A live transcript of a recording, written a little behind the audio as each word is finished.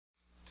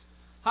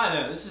Hi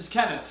there, this is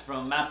Kenneth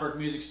from Burk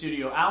Music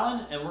Studio,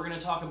 Allen, and we're going to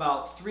talk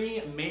about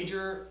three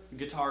major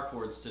guitar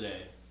chords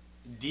today.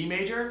 D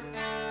major,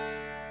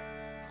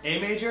 A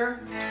major,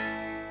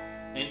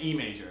 and E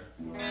major.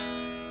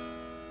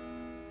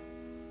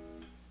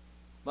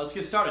 Let's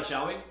get started,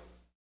 shall we?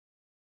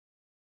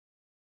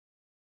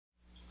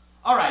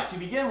 Alright, to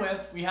begin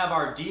with, we have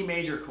our D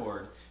major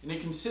chord, and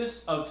it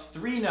consists of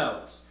three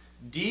notes,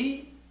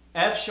 D,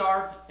 F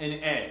sharp, and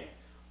A.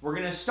 We're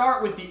going to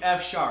start with the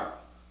F sharp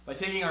by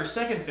taking our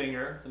second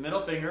finger, the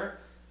middle finger,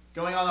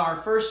 going on our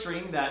first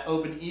string, that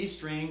open E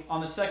string,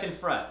 on the second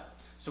fret.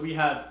 So we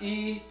have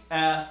E,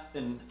 F,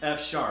 and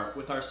F sharp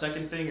with our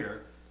second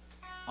finger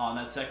on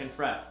that second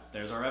fret.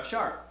 There's our F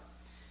sharp.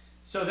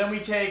 So then we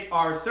take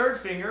our third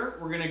finger,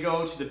 we're going to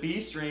go to the B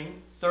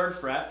string, third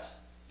fret,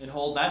 and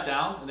hold that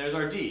down, and there's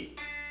our D.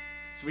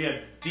 So we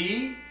have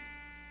D,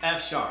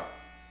 F sharp.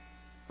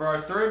 For our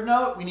third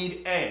note, we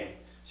need A.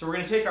 So we're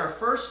going to take our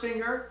first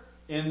finger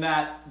in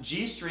that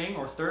G string,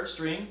 or third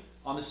string,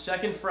 on the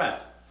second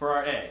fret for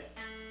our A.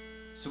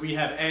 So we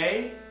have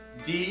A,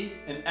 D,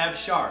 and F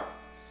sharp.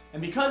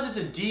 And because it's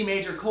a D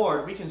major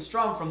chord, we can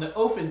strum from the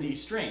open D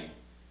string,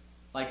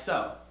 like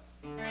so.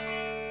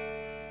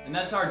 And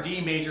that's our D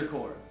major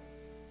chord.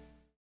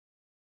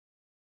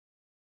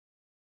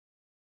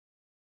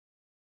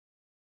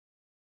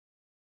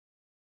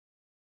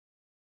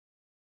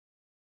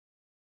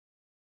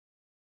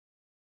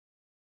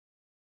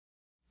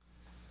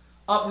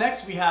 Up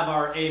next we have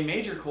our A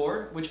major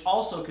chord, which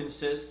also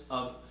consists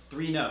of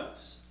three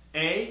notes,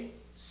 A,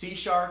 C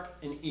sharp,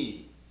 and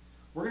E.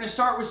 We're going to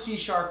start with C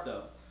sharp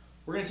though.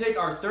 We're going to take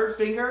our third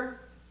finger,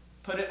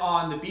 put it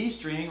on the B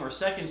string or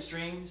second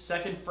string,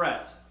 second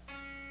fret.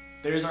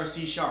 There's our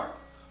C sharp.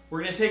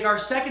 We're going to take our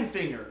second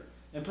finger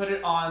and put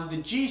it on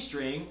the G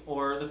string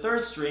or the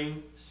third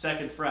string,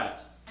 second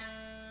fret.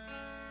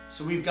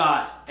 So we've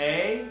got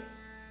A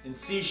and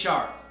C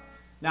sharp.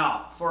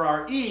 Now, for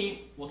our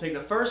E, we'll take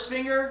the first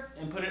finger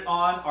and put it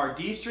on our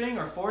D string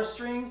or fourth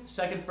string,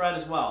 second fret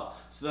as well.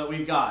 So that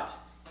we've got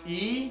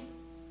E,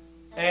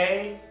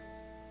 A,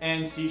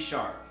 and C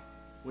sharp,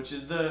 which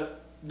is the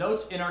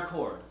notes in our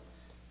chord.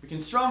 We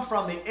can strum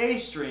from the A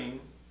string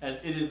as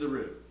it is the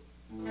root.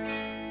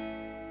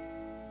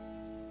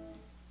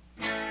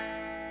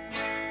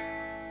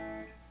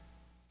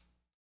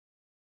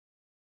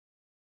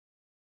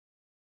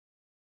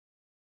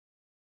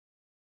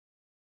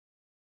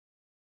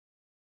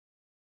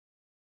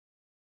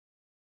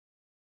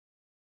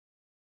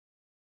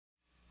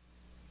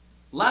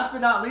 Last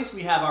but not least,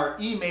 we have our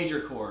E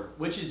major chord,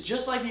 which is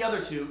just like the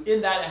other two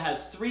in that it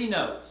has three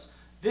notes.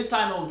 This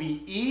time it will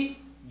be E,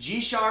 G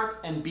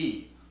sharp, and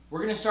B.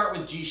 We're going to start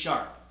with G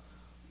sharp.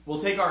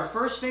 We'll take our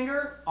first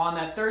finger on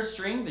that third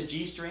string, the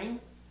G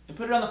string, and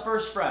put it on the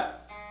first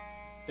fret.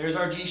 There's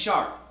our G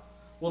sharp.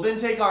 We'll then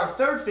take our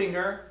third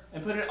finger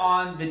and put it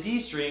on the D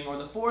string or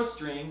the fourth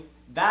string.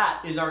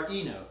 That is our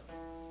E note.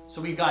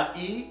 So we've got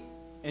E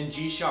and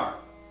G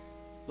sharp.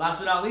 Last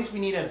but not least, we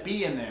need a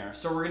B in there.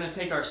 So we're going to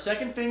take our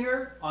second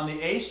finger on the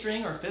A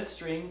string or fifth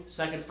string,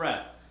 second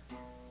fret.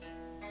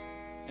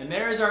 And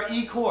there is our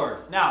E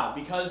chord. Now,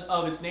 because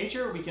of its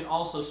nature, we can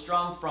also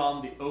strum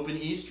from the open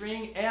E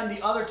string and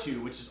the other two,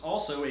 which is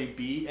also a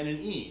B and an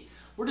E.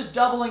 We're just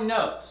doubling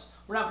notes.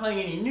 We're not playing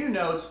any new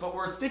notes, but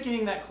we're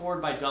thickening that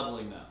chord by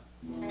doubling them.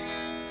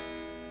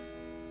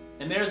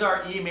 And there's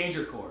our E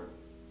major chord.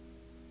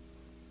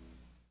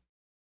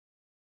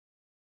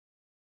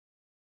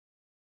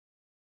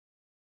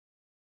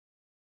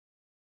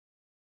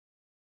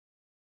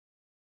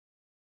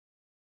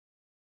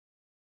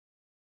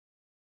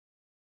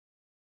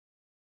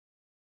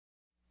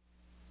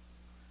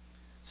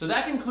 So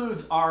that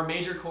concludes our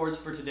major chords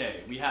for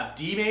today. We have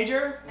D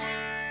major,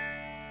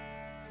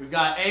 we've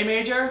got A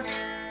major,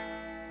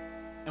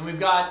 and we've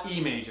got E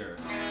major.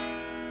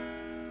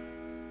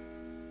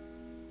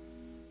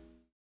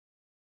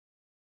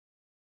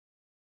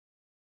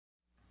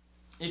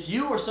 If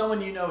you or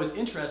someone you know is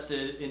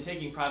interested in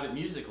taking private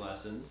music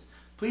lessons,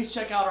 please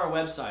check out our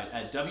website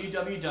at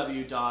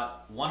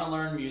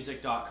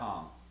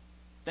www.wannalearnmusic.com.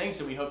 Thanks,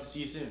 and we hope to see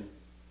you soon.